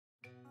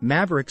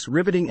Maverick's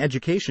riveting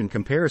education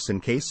comparison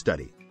case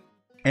study.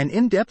 An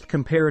in-depth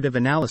comparative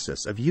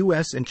analysis of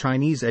U.S. and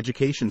Chinese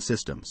education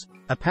systems,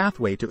 a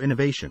pathway to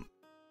innovation.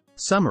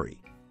 Summary.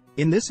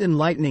 In this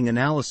enlightening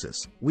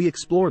analysis, we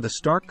explore the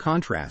stark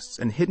contrasts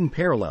and hidden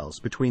parallels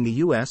between the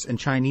U.S. and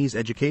Chinese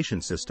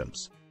education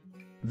systems.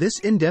 This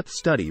in-depth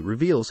study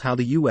reveals how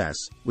the U.S.,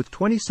 with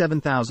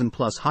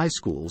 27,000-plus high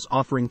schools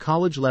offering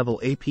college-level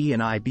AP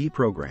and IB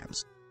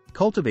programs,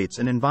 cultivates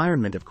an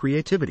environment of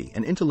creativity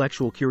and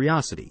intellectual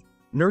curiosity,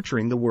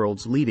 nurturing the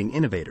world's leading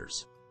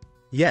innovators.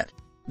 Yet,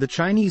 the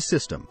Chinese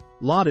system,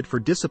 lauded for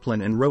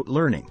discipline and rote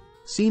learning,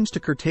 seems to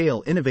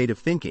curtail innovative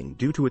thinking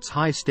due to its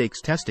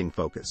high-stakes testing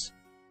focus.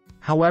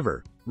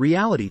 However,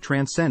 reality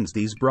transcends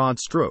these broad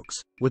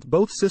strokes, with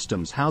both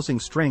systems housing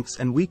strengths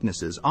and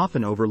weaknesses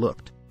often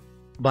overlooked.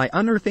 By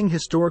unearthing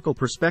historical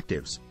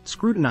perspectives,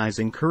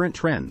 scrutinizing current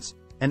trends,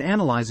 and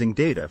analyzing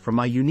data from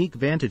my unique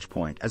vantage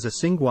point as a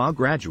Tsinghua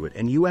graduate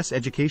and U.S.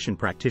 education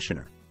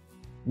practitioner,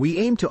 we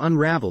aim to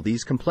unravel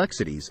these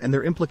complexities and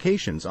their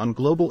implications on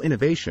global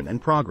innovation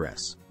and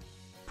progress.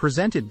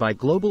 Presented by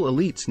Global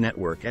Elites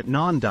Network at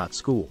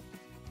Non.School.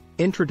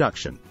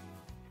 Introduction.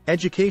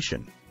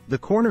 Education, the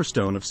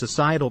cornerstone of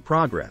societal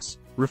progress,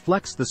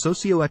 reflects the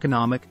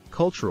socioeconomic,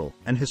 cultural,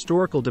 and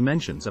historical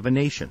dimensions of a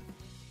nation.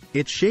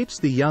 It shapes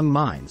the young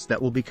minds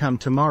that will become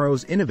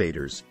tomorrow's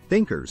innovators,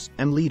 thinkers,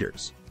 and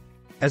leaders.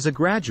 As a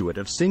graduate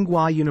of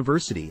Tsinghua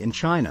University in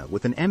China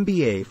with an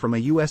MBA from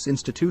a U.S.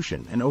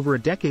 institution and over a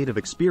decade of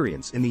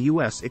experience in the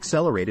U.S.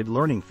 accelerated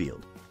learning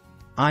field,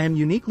 I am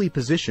uniquely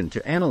positioned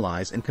to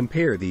analyze and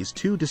compare these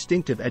two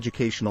distinctive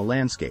educational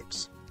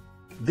landscapes.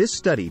 This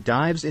study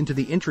dives into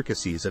the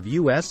intricacies of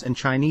U.S. and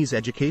Chinese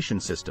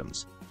education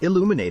systems,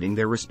 illuminating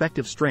their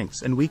respective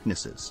strengths and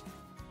weaknesses,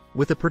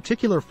 with a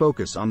particular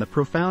focus on the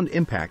profound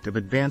impact of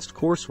advanced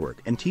coursework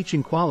and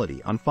teaching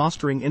quality on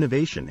fostering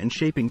innovation and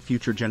shaping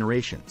future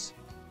generations.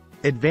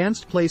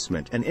 Advanced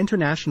Placement and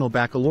International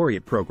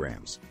Baccalaureate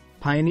Programs,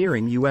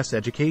 pioneering U.S.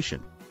 education.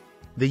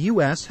 The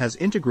U.S. has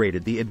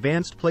integrated the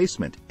Advanced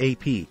Placement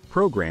 (AP)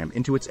 program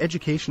into its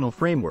educational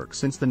framework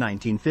since the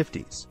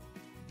 1950s.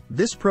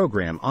 This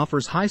program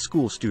offers high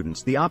school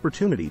students the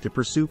opportunity to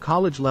pursue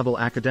college-level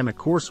academic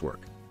coursework,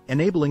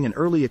 enabling an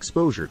early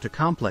exposure to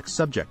complex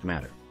subject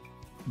matter.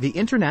 The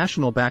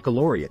International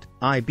Baccalaureate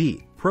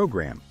 (IB)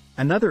 program,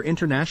 another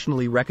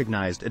internationally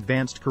recognized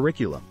advanced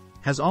curriculum,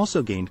 has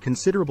also gained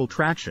considerable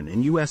traction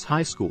in U.S.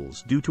 high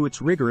schools due to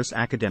its rigorous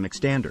academic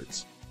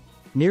standards.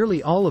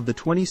 Nearly all of the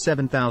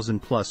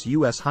 27,000-plus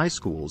U.S. high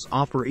schools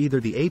offer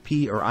either the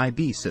AP or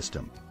IB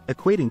system,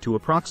 equating to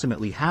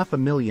approximately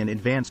 500,000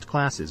 advanced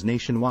classes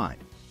nationwide.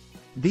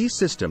 These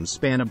systems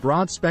span a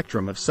broad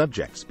spectrum of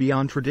subjects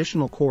beyond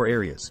traditional core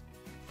areas,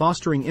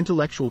 fostering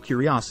intellectual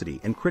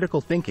curiosity and critical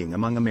thinking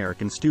among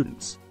American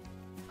students.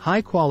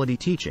 High-quality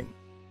teaching,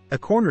 a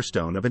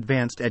cornerstone of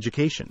advanced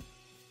education.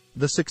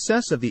 The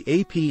success of the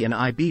AP and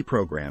IB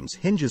programs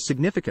hinges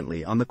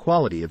significantly on the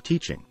quality of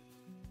teaching.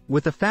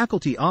 With a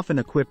faculty often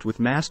equipped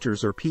with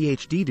master's or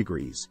PhD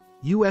degrees,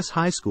 U.S.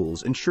 high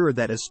schools ensure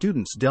that as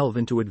students delve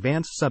into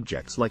advanced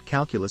subjects like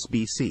calculus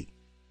BC,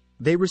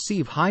 they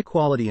receive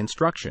high-quality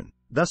instruction,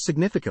 thus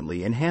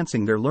significantly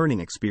enhancing their learning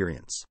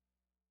experience.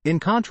 In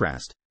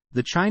contrast,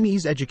 the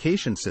Chinese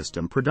education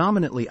system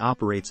predominantly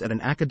operates at an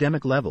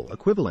academic level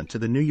equivalent to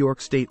the New York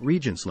State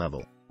Regents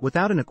level,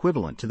 without an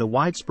equivalent to the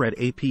widespread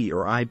AP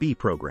or IB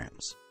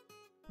programs.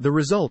 The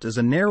result is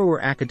a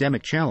narrower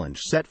academic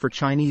challenge set for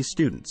Chinese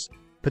students,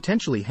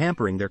 potentially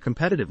hampering their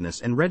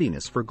competitiveness and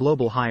readiness for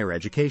global higher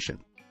education.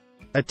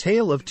 A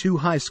tale of two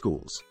high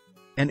schools.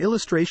 An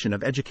illustration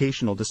of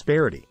educational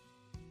disparity.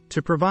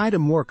 To provide a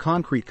more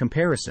concrete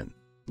comparison,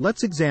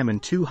 let's examine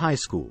two high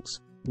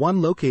schools,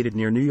 one located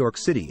near New York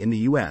City in the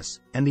U.S.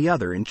 and the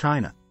other in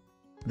China.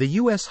 The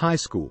U.S. high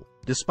school,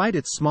 despite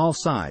its small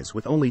size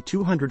with only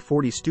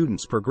 240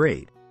 students per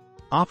grade,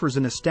 offers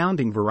an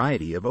astounding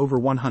variety of over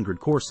 100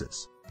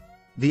 courses.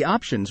 The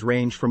options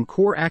range from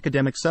core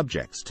academic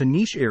subjects to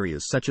niche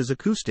areas such as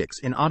acoustics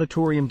in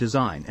auditorium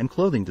design and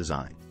clothing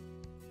design.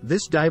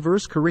 This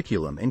diverse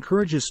curriculum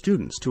encourages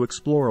students to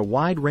explore a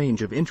wide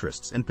range of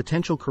interests and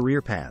potential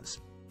career paths,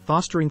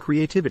 fostering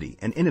creativity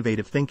and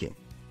innovative thinking.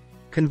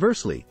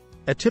 Conversely,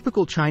 a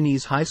typical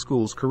Chinese high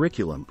school's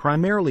curriculum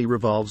primarily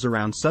revolves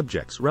around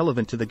subjects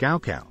relevant to the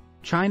Gaokao,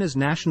 China's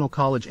national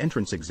college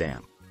entrance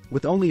exam,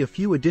 with only a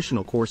few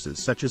additional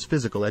courses such as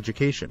physical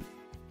education.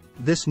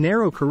 This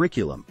narrow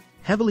curriculum,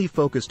 heavily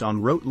focused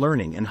on rote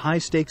learning and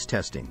high-stakes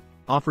testing,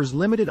 offers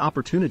limited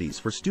opportunities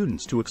for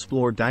students to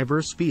explore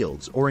diverse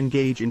fields or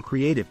engage in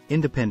creative,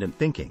 independent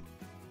thinking.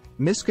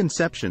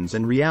 Misconceptions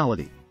and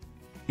reality.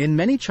 In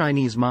many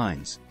Chinese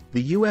minds,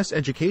 the U.S.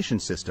 education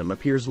system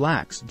appears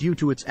lax due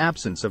to its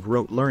absence of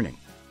rote learning.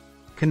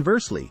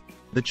 Conversely,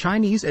 the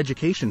Chinese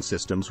education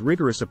system's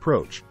rigorous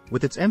approach,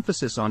 with its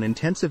emphasis on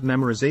intensive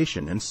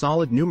memorization and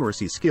solid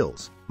numeracy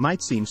skills,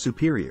 might seem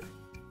superior.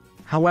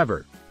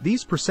 However,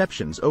 these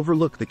perceptions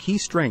overlook the key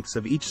strengths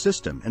of each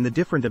system and the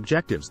different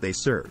objectives they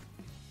serve.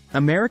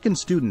 American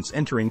students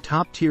entering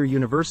top-tier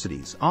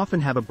universities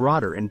often have a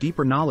broader and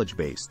deeper knowledge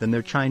base than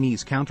their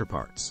Chinese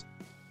counterparts.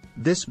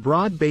 This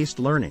broad-based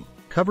learning,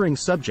 covering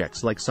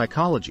subjects like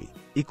psychology,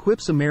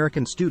 equips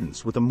American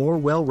students with a more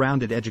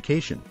well-rounded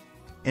education,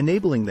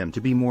 enabling them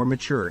to be more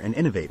mature and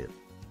innovative.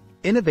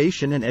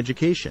 Innovation and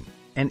education,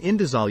 an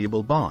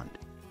indissoluble bond.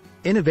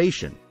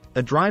 Innovation,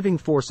 a driving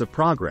force of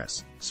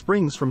progress,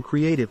 springs from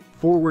creative,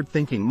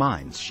 forward-thinking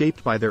minds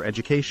shaped by their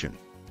education.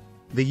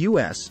 The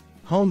U.S.,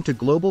 home to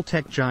global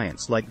tech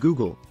giants like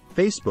Google,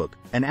 Facebook,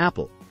 and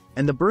Apple,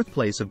 and the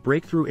birthplace of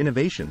breakthrough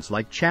innovations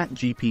like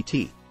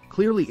ChatGPT,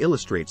 clearly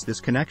illustrates this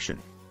connection.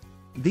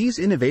 These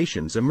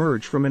innovations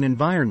emerge from an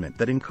environment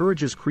that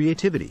encourages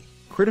creativity,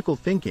 critical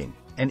thinking,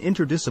 and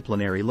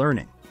interdisciplinary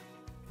learning.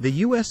 The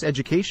U.S.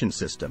 education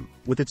system,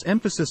 with its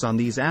emphasis on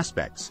these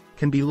aspects,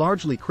 can be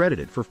largely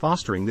credited for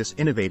fostering this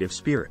innovative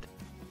spirit.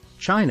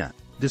 China,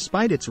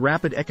 despite its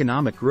rapid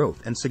economic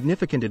growth and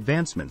significant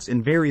advancements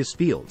in various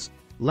fields,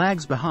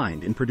 lags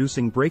behind in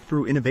producing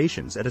breakthrough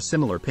innovations at a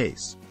similar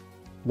pace.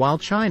 While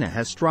China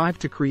has strived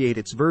to create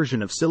its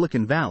version of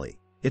Silicon Valley,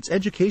 its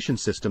education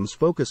system's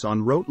focus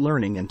on rote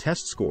learning and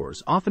test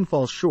scores often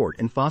falls short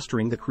in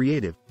fostering the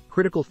creative,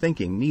 critical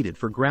thinking needed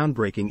for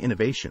groundbreaking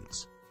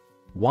innovations.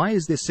 Why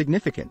is this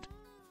significant?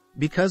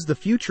 Because the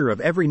future of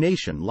every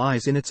nation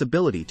lies in its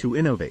ability to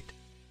innovate.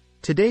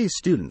 Today's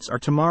students are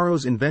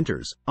tomorrow's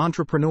inventors,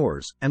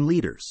 entrepreneurs, and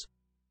leaders.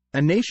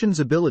 A nation's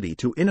ability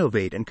to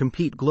innovate and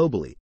compete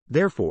globally,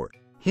 therefore,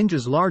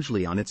 hinges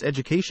largely on its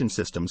education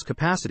system's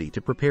capacity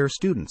to prepare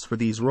students for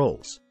these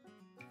roles.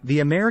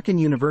 The American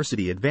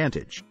University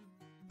Advantage.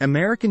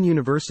 American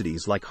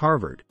universities like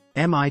Harvard,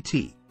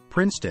 MIT,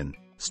 Princeton,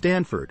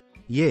 Stanford,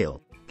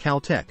 Yale,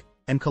 Caltech,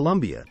 and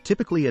Columbia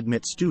typically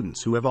admit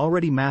students who have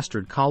already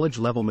mastered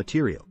college-level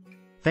material,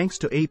 thanks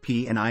to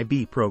AP and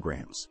IB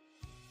programs.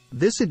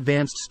 This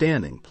advanced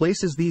standing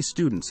places these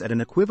students at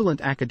an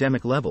equivalent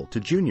academic level to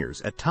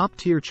juniors at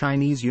top-tier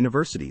Chinese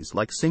universities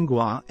like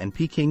Tsinghua and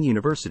Peking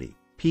University,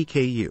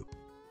 PKU.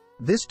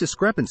 This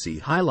discrepancy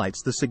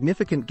highlights the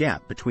significant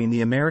gap between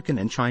the American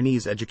and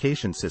Chinese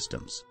education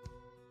systems.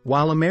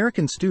 While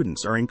American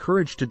students are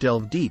encouraged to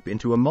delve deep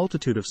into a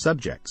multitude of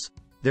subjects,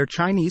 their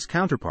Chinese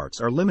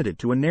counterparts are limited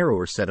to a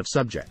narrower set of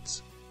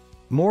subjects.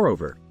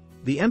 Moreover,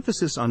 the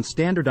emphasis on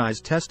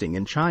standardized testing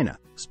in China,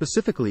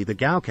 specifically the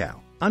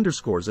Gaokao,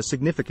 underscores a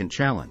significant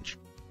challenge.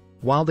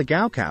 While the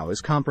Gaokao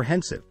is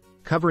comprehensive,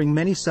 covering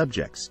many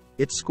subjects,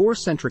 its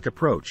score-centric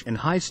approach and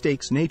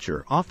high-stakes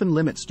nature often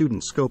limit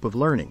students' scope of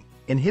learning,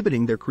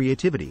 inhibiting their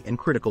creativity and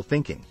critical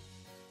thinking.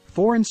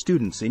 Foreign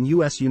students in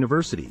U.S.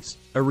 universities,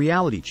 a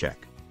reality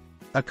check.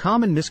 A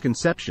common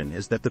misconception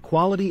is that the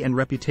quality and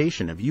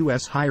reputation of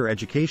U.S. higher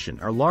education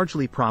are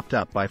largely propped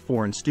up by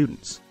foreign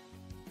students.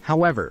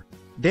 However,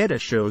 data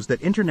shows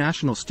that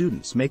international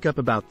students make up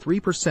about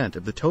 3%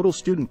 of the total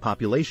student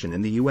population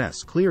in the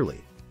U.S.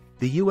 Clearly,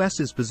 the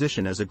U.S.'s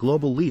position as a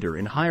global leader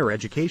in higher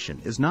education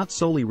is not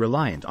solely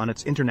reliant on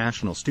its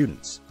international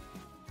students.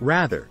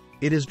 Rather,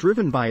 it is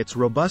driven by its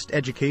robust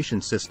education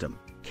system,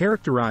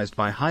 characterized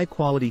by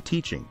high-quality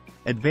teaching,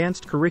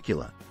 advanced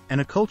curricula, and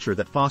a culture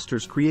that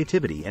fosters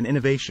creativity and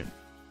innovation.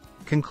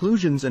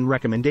 Conclusions and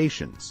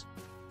recommendations.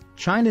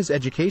 China's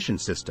education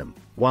system,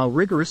 while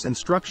rigorous and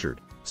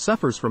structured,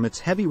 suffers from its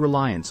heavy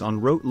reliance on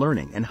rote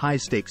learning and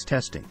high-stakes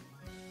testing.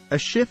 A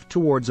shift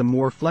towards a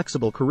more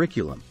flexible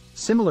curriculum,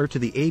 similar to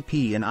the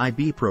AP and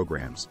IB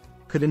programs,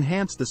 could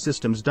enhance the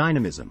system's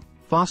dynamism,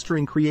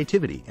 fostering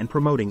creativity and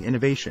promoting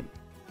innovation.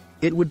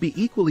 It would be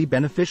equally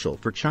beneficial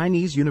for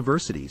Chinese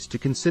universities to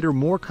consider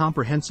more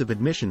comprehensive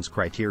admissions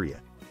criteria,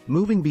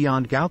 moving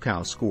beyond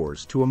Gaokao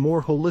scores to a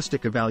more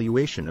holistic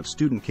evaluation of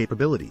student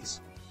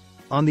capabilities.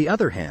 On the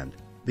other hand,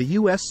 the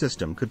U.S.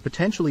 system could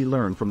potentially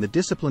learn from the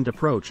disciplined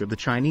approach of the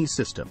Chinese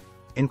system,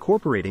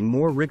 incorporating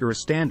more rigorous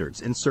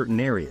standards in certain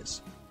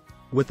areas,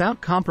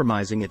 without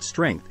compromising its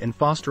strength in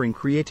fostering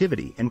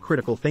creativity and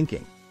critical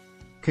thinking.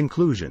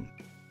 Conclusion.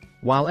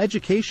 While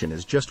education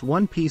is just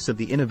one piece of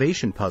the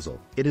innovation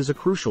puzzle, it is a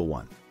crucial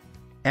one.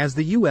 As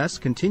the U.S.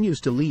 continues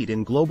to lead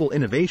in global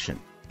innovation,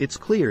 it's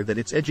clear that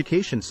its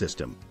education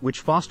system,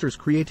 which fosters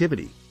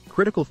creativity,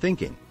 critical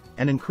thinking,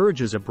 and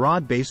encourages a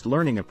broad-based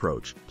learning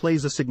approach,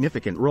 plays a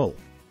significant role.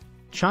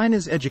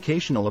 China's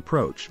educational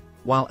approach,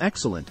 while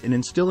excellent in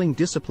instilling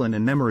discipline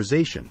and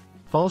memorization,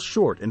 falls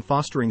short in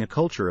fostering a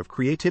culture of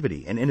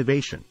creativity and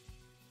innovation.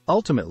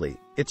 Ultimately,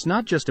 it's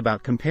not just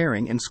about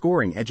comparing and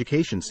scoring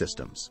education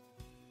systems.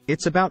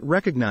 It's about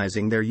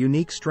recognizing their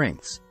unique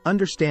strengths,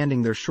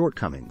 understanding their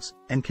shortcomings,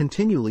 and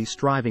continually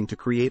striving to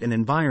create an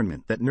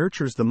environment that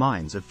nurtures the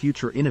minds of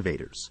future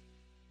innovators.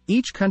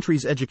 Each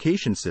country's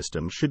education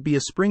system should be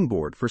a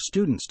springboard for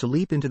students to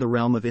leap into the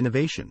realm of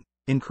innovation,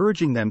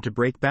 encouraging them to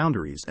break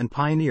boundaries and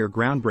pioneer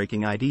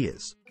groundbreaking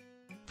ideas.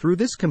 Through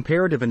this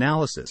comparative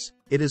analysis,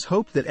 it is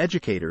hoped that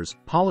educators,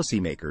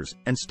 policymakers,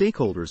 and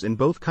stakeholders in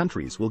both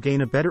countries will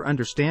gain a better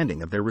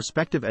understanding of their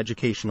respective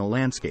educational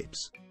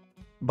landscapes.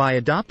 By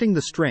adopting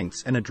the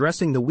strengths and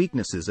addressing the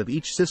weaknesses of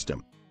each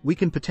system, we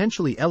can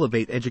potentially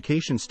elevate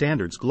education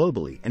standards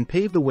globally and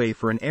pave the way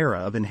for an era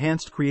of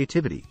enhanced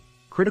creativity,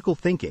 critical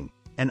thinking,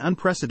 and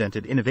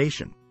unprecedented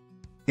innovation.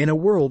 In a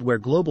world where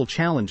global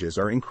challenges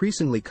are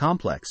increasingly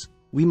complex,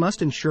 we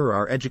must ensure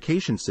our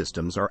education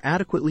systems are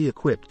adequately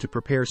equipped to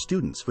prepare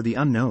students for the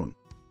unknown,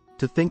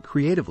 to think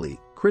creatively,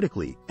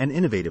 critically, and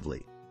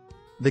innovatively.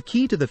 The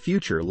key to the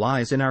future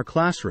lies in our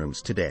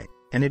classrooms today,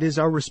 and it is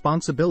our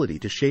responsibility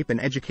to shape an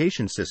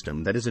education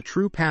system that is a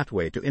true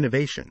pathway to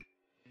innovation.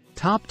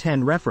 Top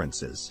 10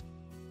 references.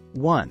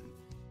 1.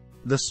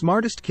 The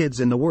Smartest Kids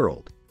in the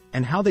World,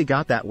 and How They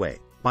Got That Way,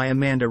 by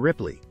Amanda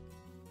Ripley.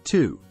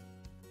 2.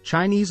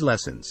 Chinese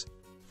Lessons,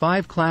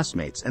 5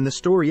 Classmates and the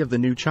Story of the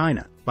New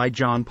China, by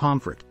John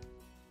Pomfret.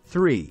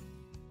 3.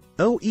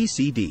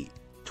 OECD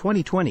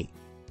 2020,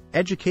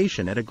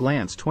 Education at a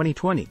Glance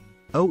 2020,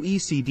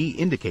 OECD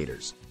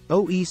Indicators,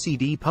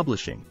 OECD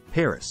Publishing,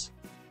 Paris.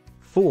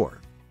 4.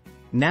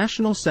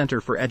 National Center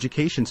for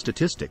Education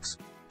Statistics,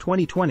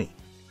 2020,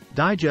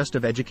 Digest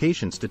of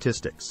Education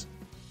Statistics.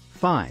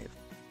 5.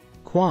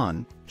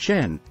 Quan,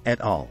 Chen, et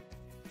al.,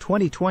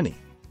 2020,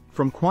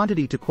 From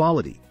Quantity to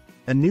Quality,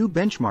 a New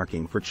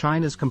Benchmarking for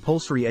China's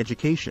Compulsory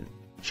Education,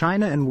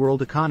 China and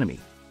World Economy,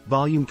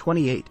 Volume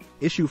 28,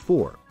 Issue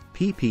 4,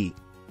 pp.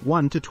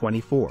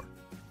 1-24.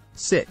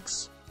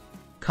 6.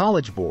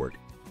 College Board,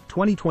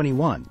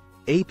 2021,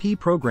 AP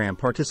Program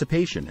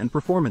Participation and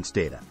Performance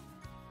Data.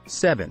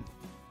 7.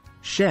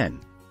 Shen,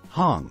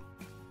 Hong,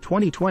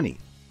 2020,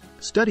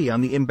 Study on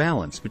the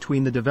Imbalance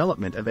Between the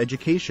Development of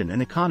Education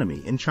and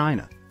Economy in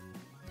China.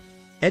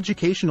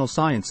 Educational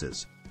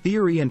Sciences,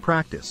 Theory and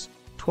Practice,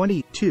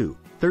 22,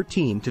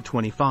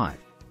 13-25.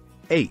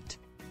 8.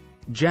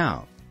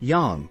 Zhao,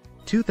 Yang,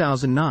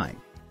 2009,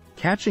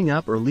 Catching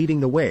Up or Leading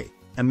the Way,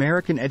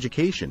 American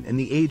Education in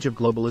the Age of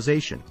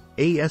Globalization,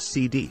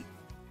 ASCD.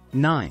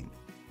 9.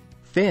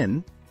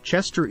 Finn,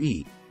 Chester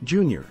E.,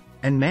 Jr.,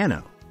 and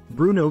Mano,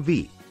 Bruno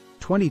V.,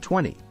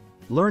 2020,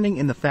 Learning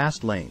in the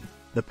Fast Lane,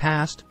 The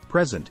Past,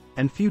 Present,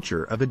 and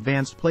Future of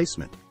Advanced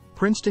Placement,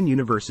 Princeton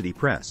University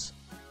Press.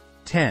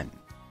 10.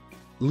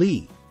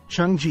 Li,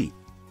 Chengji,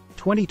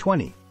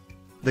 2020,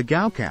 The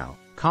Gaokao,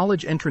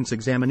 College Entrance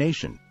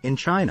Examination, in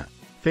China,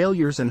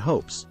 Failures and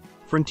Hopes,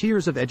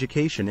 Frontiers of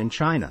Education in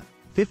China,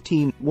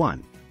 15,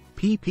 1,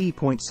 pp.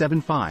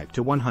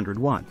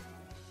 75-101.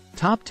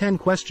 Top 10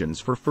 questions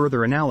for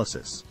further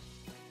analysis.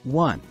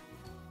 1.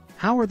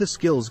 How are the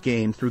skills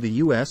gained through the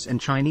U.S.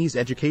 and Chinese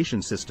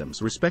education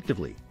systems,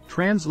 respectively,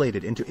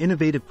 translated into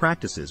innovative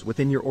practices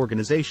within your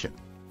organization?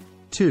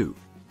 2.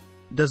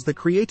 Does the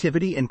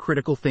creativity and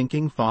critical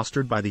thinking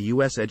fostered by the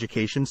U.S.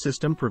 education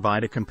system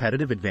provide a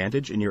competitive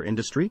advantage in your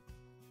industry?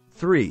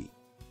 3.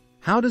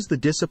 How does the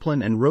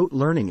discipline and rote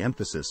learning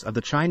emphasis of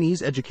the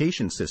Chinese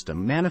education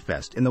system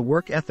manifest in the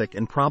work ethic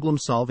and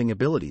problem-solving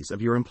abilities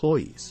of your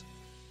employees?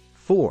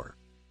 4.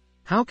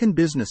 How can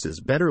businesses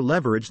better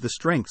leverage the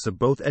strengths of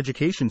both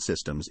education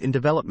systems in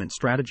development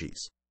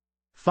strategies?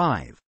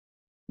 5.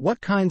 What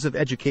kinds of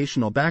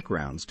educational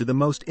backgrounds do the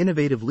most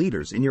innovative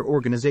leaders in your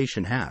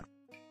organization have?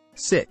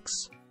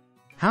 6.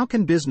 How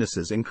can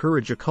businesses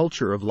encourage a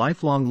culture of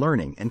lifelong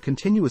learning and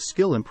continuous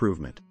skill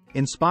improvement,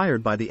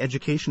 inspired by the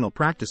educational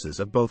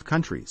practices of both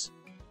countries?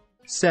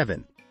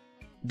 7.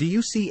 Do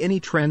you see any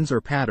trends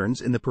or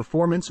patterns in the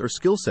performance or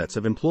skill sets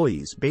of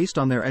employees based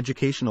on their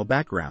educational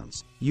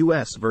backgrounds,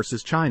 U.S.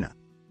 versus China?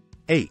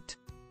 8.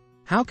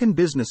 How can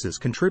businesses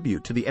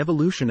contribute to the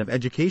evolution of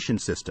education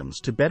systems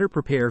to better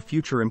prepare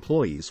future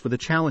employees for the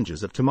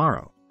challenges of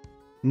tomorrow?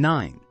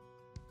 9.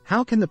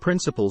 How can the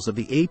principles of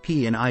the AP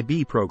and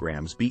IB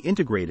programs be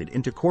integrated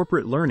into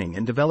corporate learning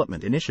and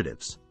development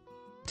initiatives?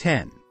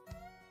 10.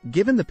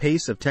 Given the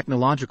pace of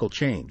technological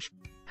change,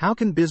 how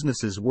can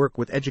businesses work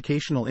with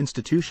educational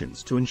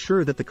institutions to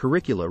ensure that the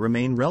curricula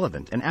remain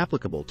relevant and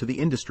applicable to the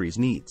industry's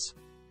needs?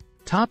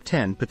 Top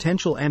 10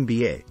 Potential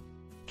MBA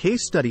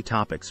Case Study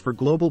Topics for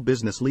Global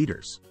Business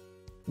Leaders.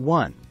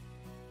 1.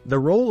 The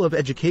role of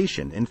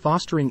education in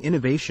fostering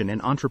innovation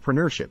and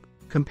entrepreneurship,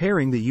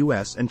 comparing the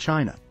U.S. and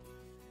China.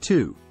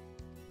 2.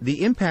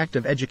 The impact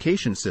of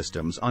education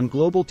systems on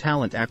global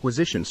talent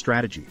acquisition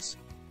strategies.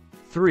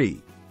 3.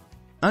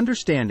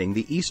 Understanding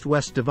the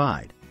East-West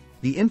divide,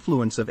 the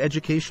influence of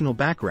educational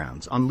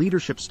backgrounds on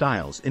leadership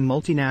styles in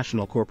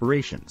multinational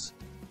corporations.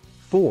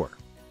 4.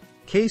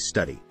 Case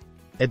Study,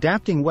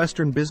 Adapting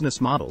Western Business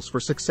Models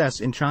for Success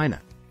in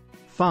China.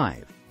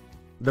 5.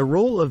 The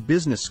Role of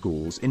Business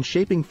Schools in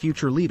Shaping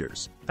Future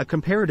Leaders, a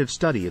Comparative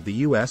Study of the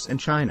U.S. and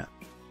China.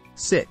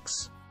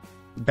 6.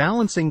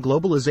 Balancing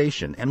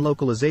Globalization and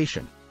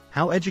Localization,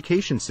 How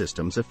Education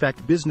Systems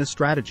Affect Business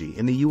Strategy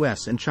in the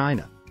U.S. and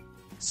China.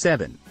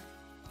 7.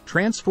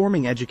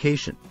 Transforming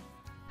Education,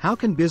 How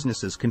can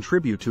businesses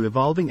contribute to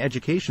evolving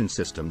education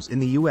systems in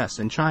the U.S.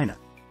 and China?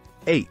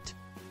 8.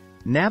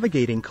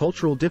 Navigating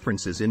cultural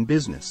differences in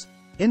business,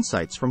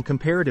 insights from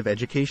comparative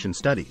education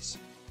studies.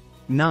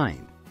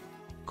 9.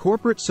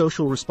 Corporate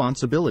social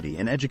responsibility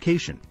and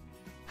education,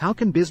 how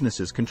can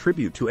businesses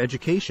contribute to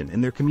education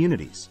in their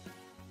communities?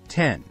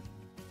 10.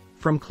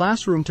 From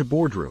classroom to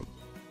boardroom,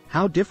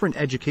 How different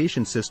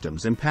education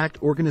systems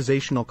impact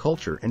organizational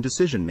culture and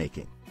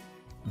decision-making.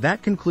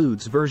 That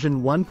concludes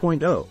version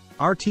 1.0,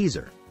 our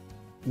teaser.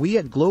 We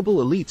at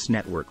Global Elites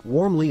Network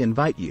warmly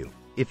invite you,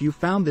 if you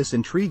found this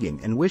intriguing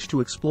and wish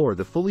to explore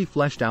the fully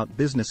fleshed-out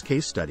business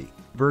case study,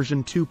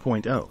 version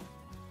 2.0.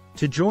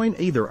 To join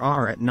either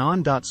our at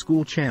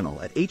Non.School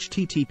channel at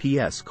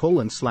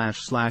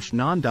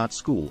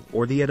https://non.school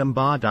or the at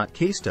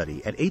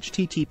mba.casestudy at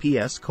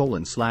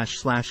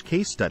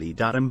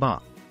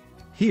https://casestudy.mba.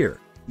 Here,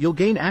 you'll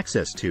gain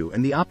access to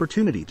and the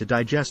opportunity to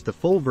digest the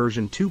full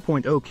version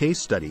 2.0 case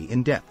study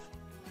in depth.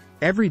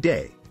 Every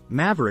day,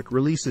 Maverick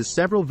releases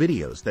several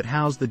videos that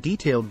house the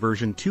detailed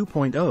version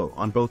 2.0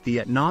 on both the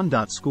at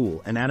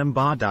Non.School and at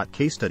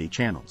mba.casestudy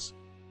channels.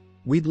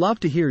 We'd love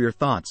to hear your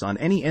thoughts on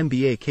any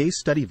MBA case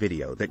study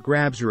video that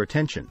grabs your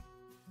attention.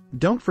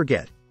 Don't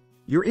forget,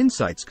 your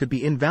insights could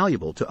be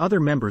invaluable to other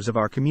members of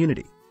our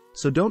community,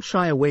 so don't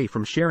shy away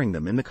from sharing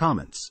them in the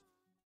comments.